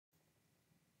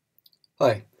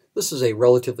Hi, this is a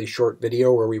relatively short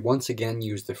video where we once again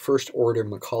use the first order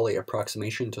Macaulay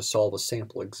approximation to solve a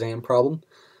sample exam problem.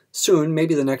 Soon,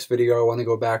 maybe the next video, I want to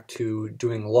go back to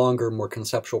doing longer, more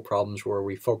conceptual problems where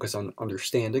we focus on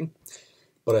understanding,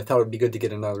 but I thought it would be good to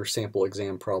get another sample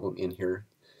exam problem in here.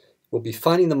 We'll be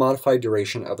finding the modified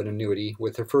duration of an annuity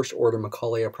with the first order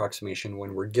Macaulay approximation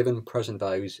when we're given present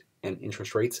values and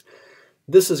interest rates.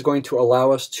 This is going to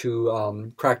allow us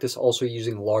to practice also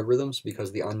using logarithms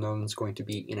because the unknown is going to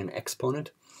be in an exponent.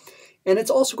 And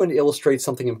it's also going to illustrate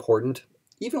something important.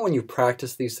 Even when you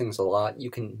practice these things a lot,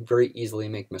 you can very easily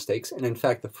make mistakes. And in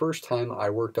fact, the first time I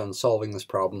worked on solving this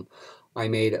problem, I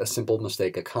made a simple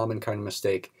mistake, a common kind of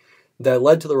mistake, that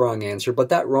led to the wrong answer, but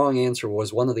that wrong answer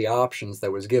was one of the options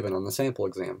that was given on the sample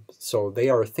exam. So they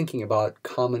are thinking about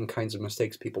common kinds of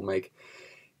mistakes people make,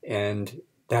 and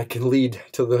that can lead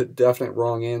to the definite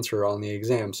wrong answer on the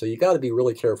exam. So you got to be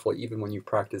really careful even when you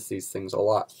practice these things a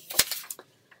lot.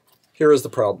 Here is the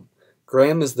problem.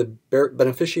 Graham is the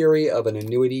beneficiary of an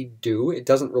annuity due. It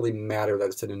doesn't really matter that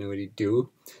it's an annuity due.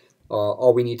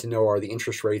 All we need to know are the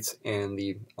interest rates and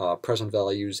the present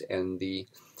values and the,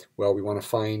 well, we want to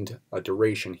find a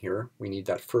duration here. We need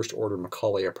that first order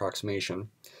Macaulay approximation.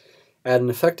 At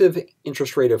an effective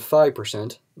interest rate of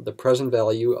 5%, the present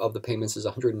value of the payments is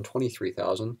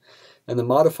 $123,000, and the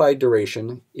modified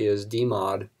duration is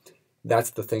Dmod. That's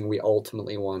the thing we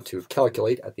ultimately want to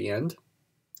calculate at the end.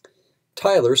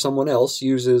 Tyler, someone else,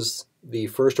 uses the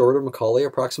first order Macaulay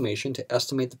approximation to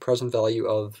estimate the present value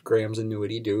of Graham's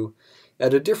annuity due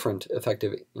at a different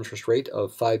effective interest rate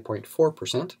of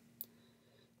 5.4%.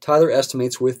 Tyler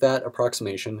estimates with that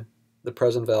approximation the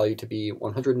present value to be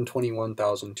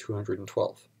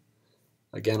 $121,212.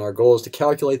 Again, our goal is to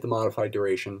calculate the modified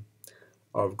duration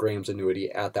of Graham's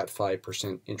annuity at that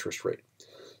 5% interest rate.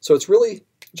 So it's really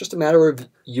just a matter of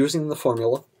using the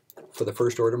formula for the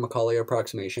first order Macaulay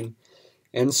approximation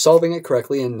and solving it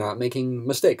correctly and not making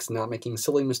mistakes, not making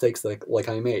silly mistakes like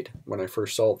I made when I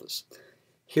first solved this.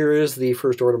 Here is the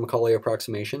first order Macaulay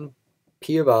approximation,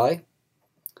 P of I,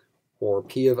 or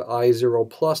P of I0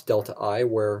 plus delta I,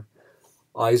 where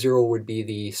I0 would be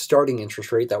the starting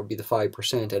interest rate, that would be the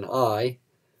 5%, and I,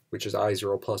 which is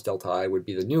I0 plus delta I, would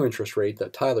be the new interest rate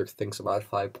that Tyler thinks about,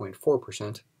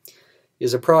 5.4%,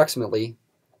 is approximately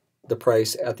the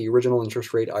price at the original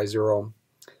interest rate, I0,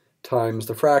 times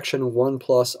the fraction 1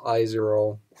 plus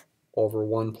I0 over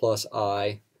 1 plus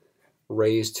I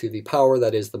raised to the power,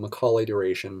 that is the Macaulay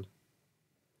duration,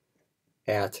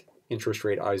 at interest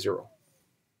rate I0.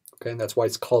 Okay, that's why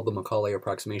it's called the Macaulay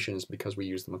approximation, is because we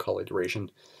use the Macaulay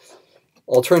duration.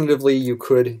 Alternatively, you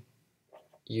could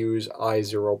use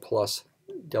I0 plus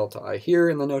delta I here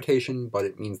in the notation, but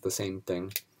it means the same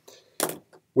thing.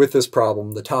 With this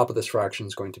problem, the top of this fraction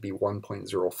is going to be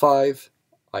 1.05,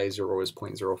 I0 is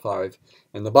 0.05,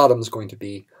 and the bottom is going to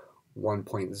be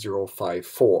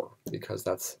 1.054, because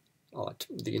that's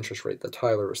the interest rate that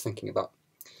Tyler was thinking about.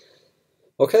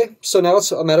 Okay, so now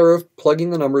it's a matter of plugging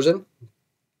the numbers in.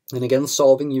 And again,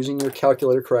 solving using your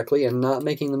calculator correctly and not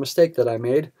making the mistake that I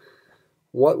made.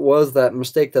 What was that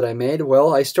mistake that I made?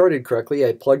 Well, I started correctly.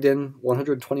 I plugged in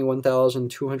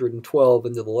 121,212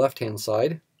 into the left-hand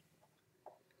side.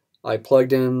 I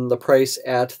plugged in the price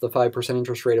at the 5%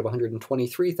 interest rate of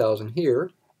 123,000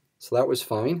 here, so that was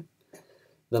fine.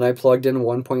 Then I plugged in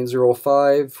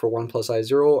 1.05 for 1 plus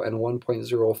I0 and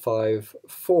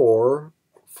 1.054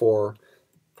 for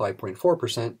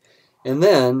 5.4%. And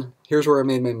then, here's where I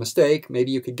made my mistake.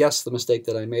 Maybe you could guess the mistake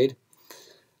that I made.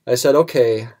 I said,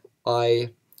 okay,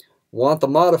 I want the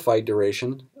modified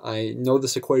duration. I know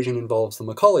this equation involves the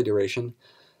Macaulay duration.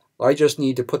 I just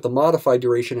need to put the modified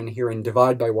duration in here and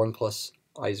divide by 1 plus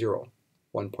I0,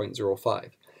 1.05.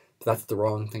 But that's the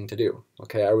wrong thing to do.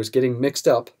 Okay, I was getting mixed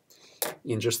up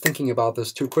in just thinking about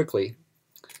this too quickly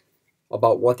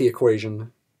about what the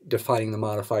equation defining the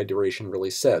modified duration really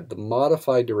said. The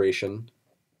modified duration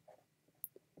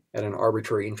at an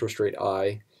arbitrary interest rate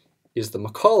I is the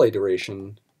Macaulay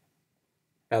duration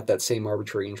at that same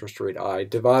arbitrary interest rate I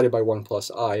divided by 1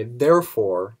 plus I.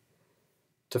 Therefore,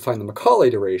 to find the Macaulay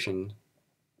duration,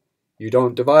 you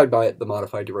don't divide by the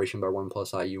modified duration by 1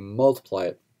 plus I, you multiply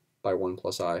it by 1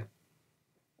 plus I.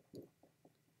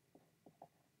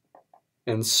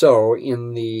 And so,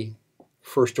 in the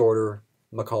first order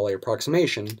Macaulay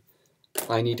approximation,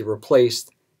 I need to replace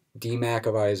Dmac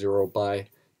of I0 by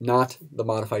not the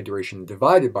modified duration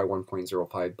divided by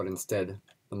 1.05, but instead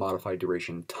the modified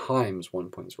duration times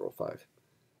 1.05.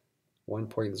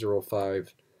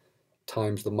 1.05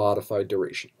 times the modified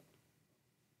duration.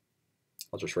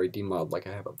 I'll just write Dmod like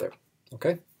I have up there.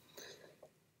 Okay?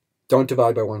 Don't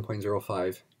divide by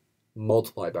 1.05,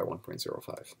 multiply by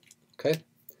 1.05. Okay,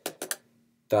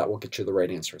 that will get you the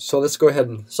right answer. So let's go ahead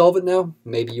and solve it now.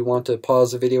 Maybe you want to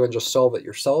pause the video and just solve it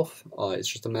yourself. It's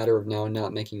just a matter of now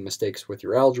not making mistakes with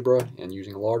your algebra and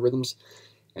using logarithms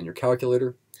and your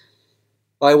calculator.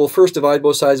 I will first divide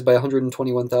both sides by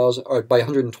 121,000 or by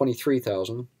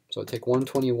 123,000. So take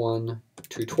 121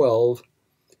 to 12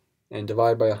 and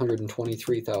divide by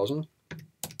 123,000.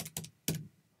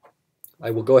 I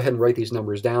will go ahead and write these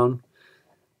numbers down,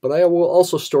 but I will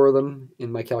also store them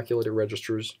in my calculator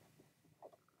registers.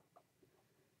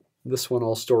 This one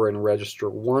I'll store in register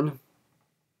 1,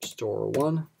 store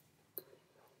 1.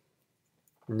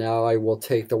 Now I will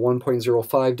take the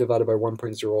 1.05 divided by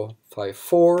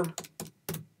 1.054.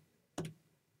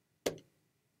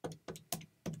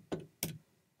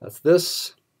 That's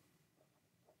this.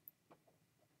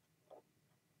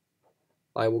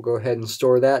 I will go ahead and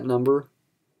store that number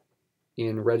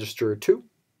in register 2.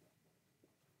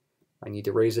 I need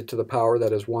to raise it to the power,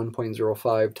 that is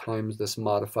 1.05 times this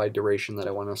modified duration that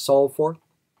I want to solve for.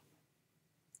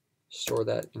 Store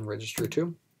that in register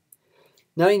 2.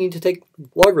 Now you need to take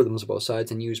logarithms of both sides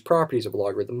and use properties of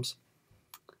logarithms.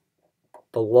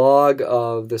 The log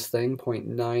of this thing,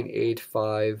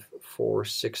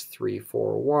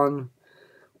 0.985463441,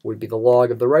 would be the log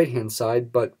of the right-hand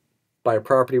side, but by a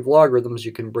property of logarithms,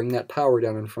 you can bring that power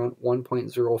down in front.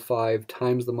 1.05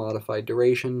 times the modified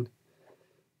duration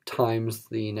times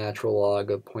the natural log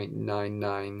of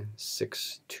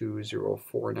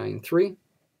 0.996204993.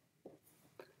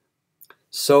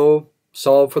 So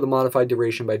solve for the modified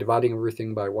duration by dividing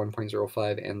everything by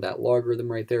 1.05 and that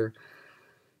logarithm right there.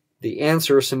 The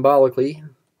answer symbolically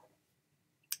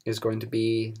is going to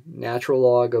be natural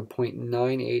log of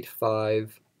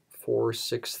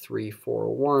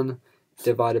 0.985463441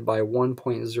 divided by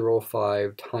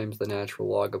 1.05 times the natural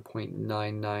log of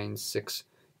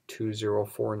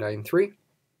 0.996204993.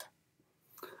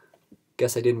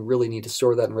 Guess I didn't really need to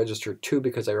store that in register 2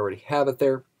 because I already have it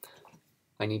there.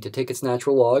 I need to take its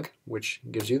natural log, which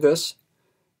gives you this.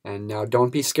 And now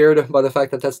don't be scared by the fact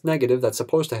that that's negative. That's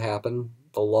supposed to happen.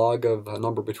 The log of a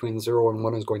number between 0 and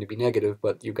 1 is going to be negative,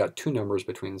 but you've got two numbers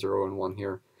between 0 and 1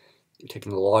 here. You're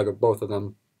taking the log of both of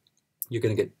them. You're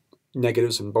going to get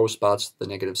negatives in both spots. The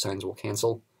negative signs will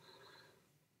cancel.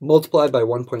 Multiplied by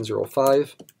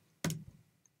 1.05.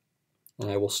 And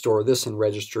I will store this in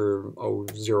register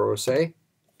 0, say.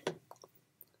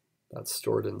 That's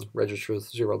stored in register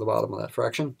 0 at the bottom of that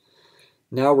fraction.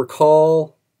 Now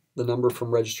recall the number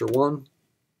from register 1,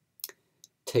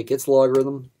 take its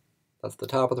logarithm, that's the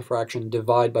top of the fraction,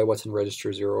 divide by what's in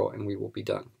register 0, and we will be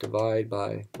done. Divide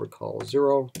by, recall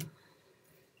 0,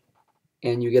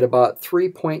 and you get about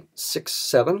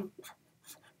 3.67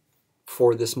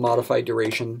 for this modified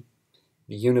duration.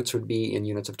 The units would be in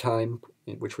units of time,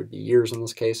 which would be years in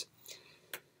this case.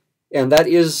 And that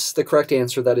is the correct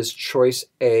answer. That is choice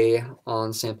A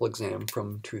on sample exam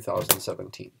from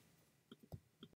 2017.